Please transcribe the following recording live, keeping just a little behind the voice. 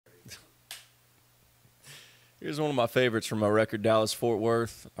Here's one of my favorites from my record, Dallas Fort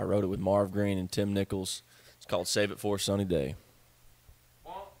Worth. I wrote it with Marv Green and Tim Nichols. It's called Save It for a Sunny Day.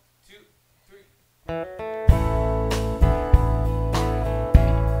 1, 2, 3.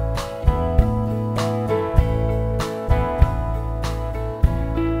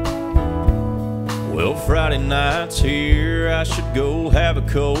 Well, Friday night's here, I should go have a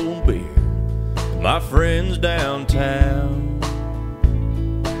cold beer with my friends downtown.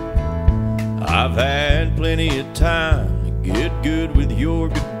 I've had plenty of time to get good with your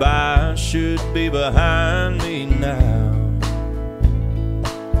goodbye. Should be behind me now,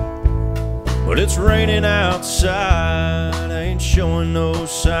 but it's raining outside, ain't showing no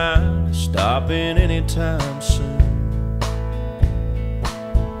sign of stopping anytime soon.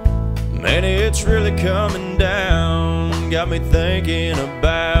 Man, it's really coming down, got me thinking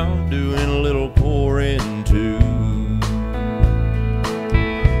about doing a little pouring too.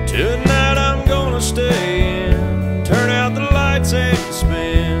 Tonight I'm gonna stay in, turn out the lights and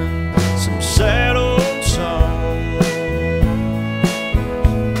spin some sad old songs,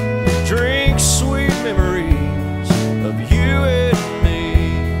 drink sweet memories of you and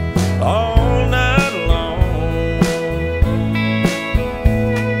me all night long.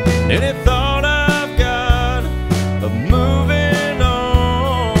 Any thought I've got of moving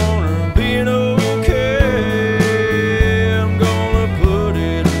on or being okay, I'm gonna put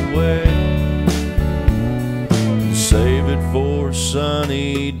it away, save it for a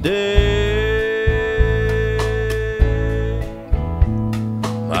sunny day.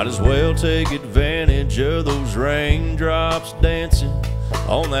 Might as well take advantage of those raindrops dancing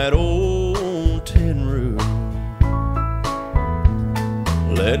on that old tin roof.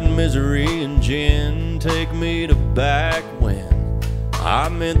 Let misery and gin take me to back when I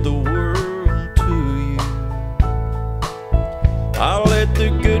meant the world to you. I'll let the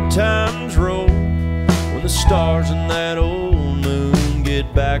good times roll when the stars in that old moon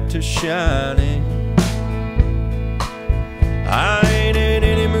get back to shining. I ain't in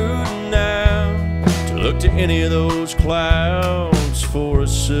any mood now to look to any of those clouds for a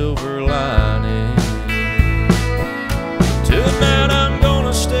silver lining. Tonight I'm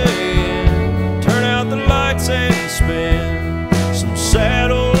gonna stay in, turn out the lights and spin some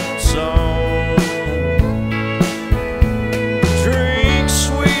sad old songs, drink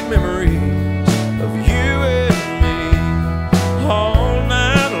sweet memories of you and me all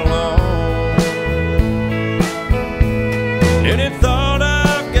night long. Any thought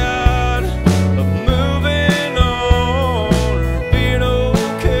I've got of moving on or being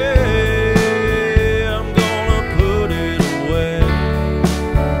okay, I'm gonna put it away,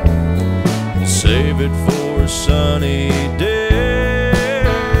 save it for a sunny day.